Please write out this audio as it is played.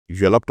If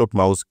your laptop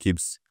mouse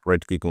keeps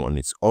right-clicking on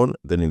its own,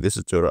 then in this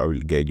tutorial I will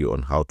guide you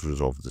on how to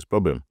resolve this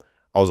problem.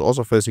 I was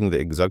also facing the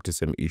exact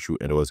same issue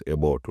and was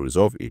able to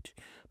resolve it.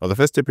 Now the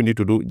first step you need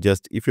to do,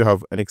 just if you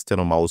have an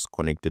external mouse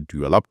connected to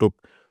your laptop,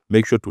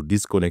 make sure to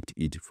disconnect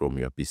it from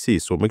your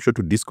PC. So make sure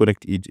to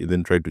disconnect it and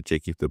then try to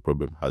check if the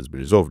problem has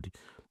been resolved.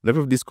 Now if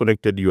you've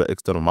disconnected your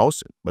external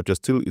mouse, but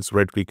it's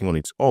right-clicking on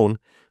its own,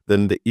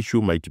 then the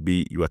issue might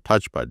be your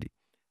touchpad.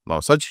 Now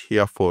search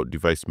here for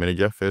Device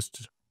Manager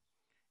first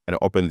and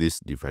open this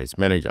Device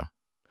Manager.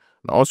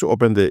 Now also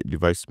open the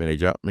Device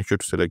Manager. Make sure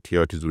to select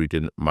here it is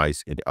written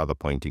mice and other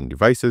pointing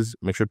devices.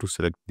 Make sure to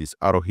select this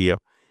arrow here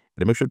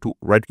and make sure to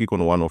right click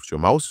on one of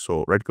your mouse.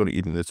 So right click on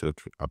it and then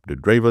select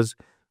update drivers.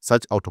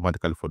 Search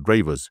automatically for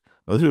drivers.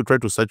 Now this will try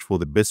to search for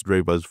the best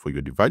drivers for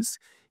your device.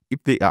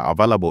 If they are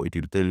available, it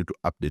will tell you to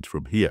update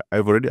from here.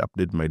 I've already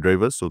updated my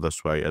drivers, so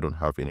that's why I don't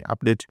have any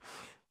update.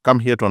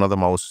 Come here to another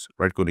mouse,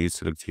 right click on it,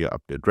 select here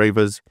update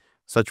drivers.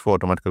 Search for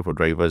automatically for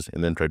drivers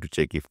and then try to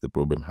check if the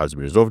problem has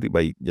been resolved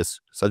by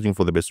just searching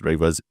for the best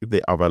drivers. If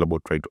they are available,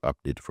 try to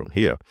update from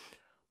here.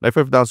 Now if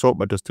I've done so,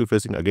 but you're still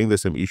facing again the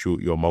same issue,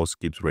 your mouse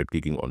keeps right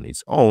clicking on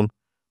its own.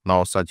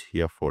 Now search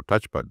here for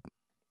touchpad.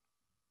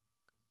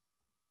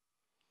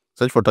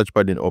 Search for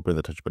touchpad and open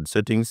the touchpad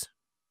settings.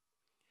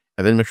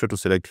 And then make sure to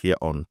select here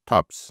on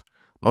tabs.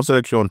 Now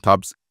select here on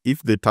tabs.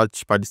 If the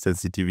touchpad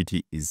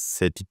sensitivity is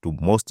set to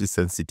most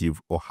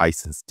sensitive or high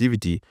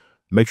sensitivity,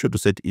 make sure to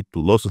set it to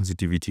low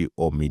sensitivity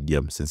or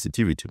medium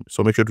sensitivity.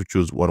 So make sure to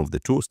choose one of the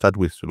two. Start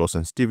with low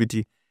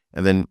sensitivity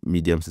and then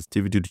medium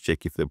sensitivity to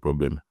check if the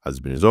problem has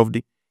been resolved.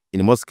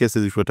 In most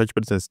cases, if your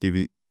touchpad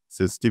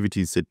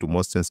sensitivity is set to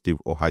most sensitive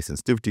or high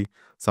sensitivity,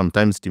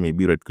 sometimes it may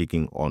be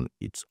right-clicking on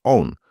its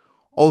own.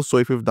 Also,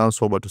 if you've done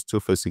so but still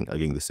facing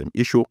again the same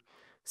issue,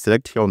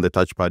 select here on the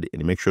touchpad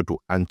and make sure to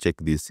uncheck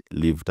this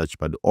leave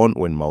touchpad on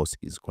when mouse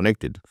is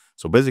connected.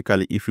 So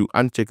basically, if you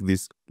uncheck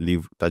this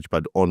leave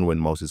touchpad on when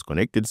mouse is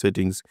connected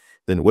settings,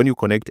 then when you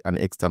connect an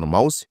external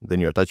mouse, then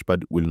your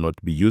touchpad will not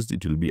be used.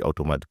 It will be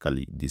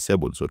automatically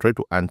disabled. So try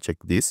to uncheck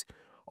this,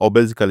 or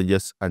basically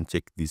just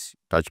uncheck this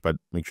touchpad.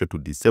 Make sure to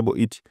disable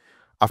it.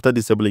 After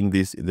disabling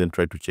this, then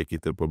try to check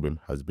if the problem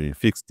has been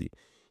fixed.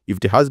 If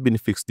it has been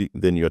fixed,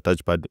 then your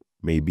touchpad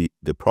may be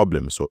the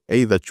problem. So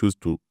either choose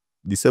to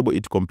disable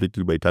it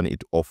completely by turning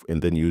it off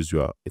and then use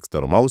your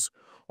external mouse,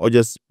 or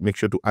just make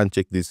sure to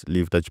uncheck this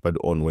leave touchpad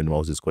on when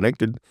mouse is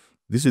connected.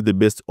 This is the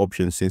best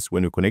option, since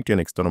when you connect an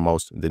external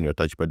mouse, then your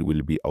touchpad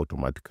will be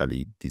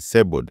automatically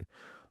disabled.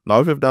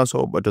 Now if you've done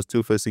so but are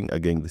still facing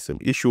again the same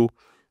issue,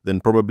 then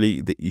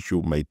probably the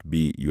issue might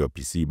be your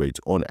PC by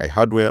its own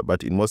hardware.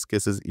 But in most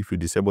cases, if you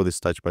disable this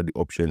touchpad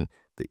option,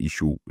 the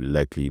issue will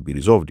likely be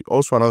resolved.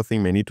 Also, another thing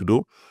you may need to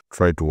do,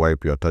 try to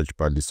wipe your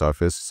touchpad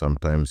surface.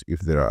 Sometimes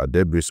if there are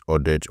debris or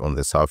dirt on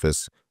the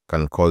surface,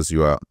 can cause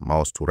your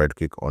mouse to right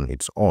click on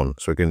its own.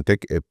 So you can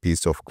take a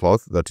piece of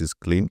cloth that is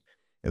clean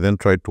and then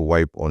try to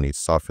wipe on its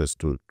surface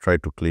to try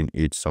to clean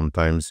it.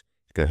 Sometimes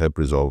it can help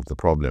resolve the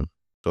problem.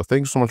 So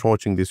thanks so much for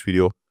watching this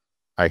video.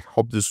 I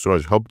hope this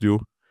tutorial helped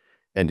you,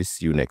 and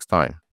see you next time.